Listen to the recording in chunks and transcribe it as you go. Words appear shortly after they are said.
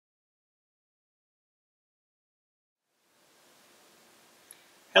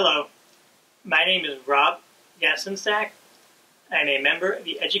Hello, my name is Rob Yasensak. I am a member of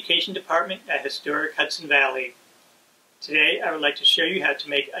the Education Department at Historic Hudson Valley. Today I would like to show you how to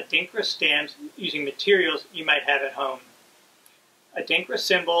make Adinkra stamps using materials you might have at home. Adinkra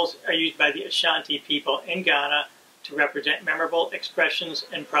symbols are used by the Ashanti people in Ghana to represent memorable expressions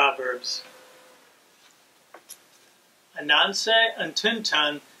and proverbs. Ananse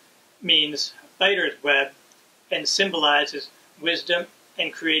Antuntun means spider's web and symbolizes wisdom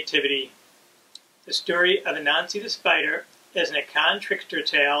and creativity. The story of Anansi the spider is an Akan trickster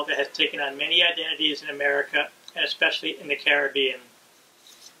tale that has taken on many identities in America and especially in the Caribbean.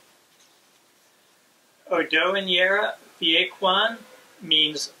 Odo Nyera Fiekwan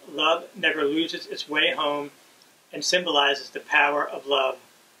means love never loses its way home and symbolizes the power of love.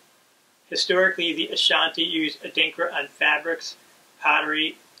 Historically, the Ashanti used Adinkra on fabrics,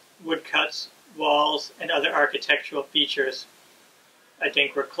 pottery, woodcuts, walls, and other architectural features.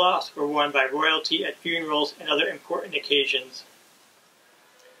 Adinkra cloths were worn by royalty at funerals and other important occasions.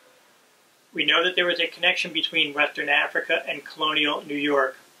 We know that there was a connection between Western Africa and colonial New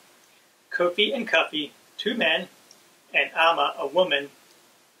York. Kofi and Cuffy, two men, and Ama, a woman,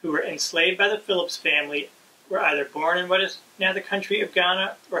 who were enslaved by the Phillips family, were either born in what is now the country of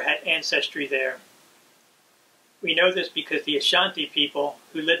Ghana or had ancestry there. We know this because the Ashanti people,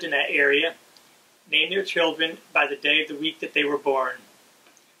 who lived in that area, named their children by the day of the week that they were born.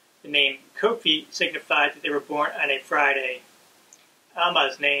 The name Kofi signified that they were born on a Friday.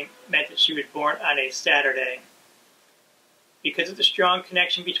 Ama's name meant that she was born on a Saturday. Because of the strong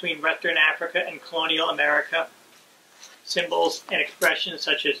connection between Western Africa and colonial America, symbols and expressions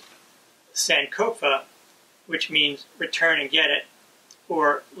such as Sankofa, which means return and get it,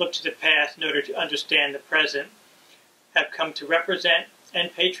 or look to the past in order to understand the present, have come to represent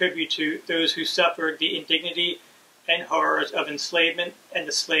and pay tribute to those who suffered the indignity and horrors of enslavement and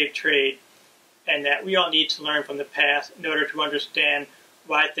the slave trade, and that we all need to learn from the past in order to understand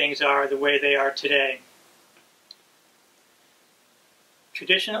why things are the way they are today.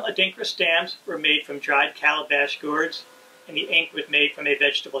 Traditional Adinkra stamps were made from dried calabash gourds, and the ink was made from a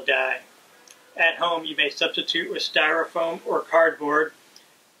vegetable dye. At home, you may substitute with styrofoam or cardboard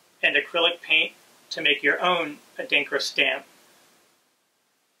and acrylic paint to make your own Adinkra stamp.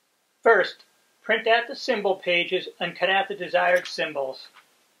 First, print out the symbol pages and cut out the desired symbols.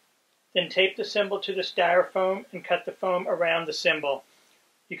 Then tape the symbol to the styrofoam and cut the foam around the symbol.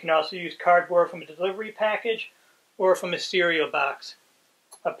 You can also use cardboard from a delivery package or from a cereal box.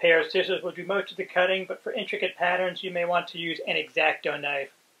 A pair of scissors will do most of the cutting, but for intricate patterns you may want to use an X-Acto knife.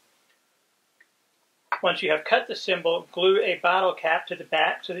 Once you have cut the symbol, glue a bottle cap to the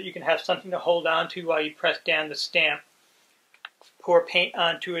back so that you can have something to hold on to while you press down the stamp. Pour paint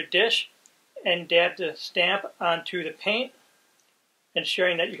onto a dish and dab the stamp onto the paint,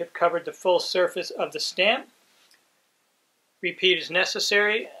 ensuring that you have covered the full surface of the stamp. Repeat as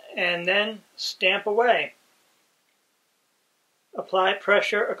necessary, and then stamp away. Apply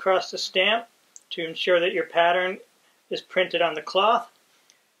pressure across the stamp to ensure that your pattern is printed on the cloth.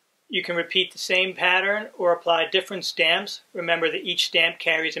 You can repeat the same pattern or apply different stamps. Remember that each stamp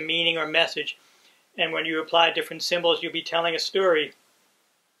carries a meaning or message, and when you apply different symbols, you'll be telling a story.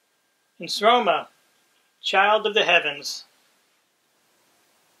 Nsroma, child of the heavens.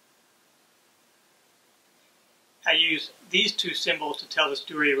 I use these two symbols to tell the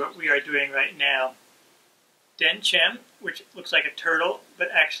story of what we are doing right now. Denchem, which looks like a turtle but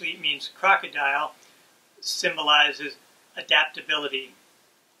actually means crocodile, symbolizes adaptability.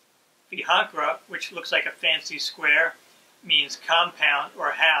 Vihankra, which looks like a fancy square, means compound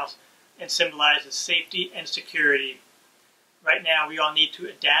or house and symbolizes safety and security. Right now, we all need to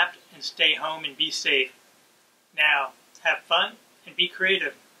adapt and stay home and be safe. Now, have fun and be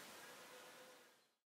creative.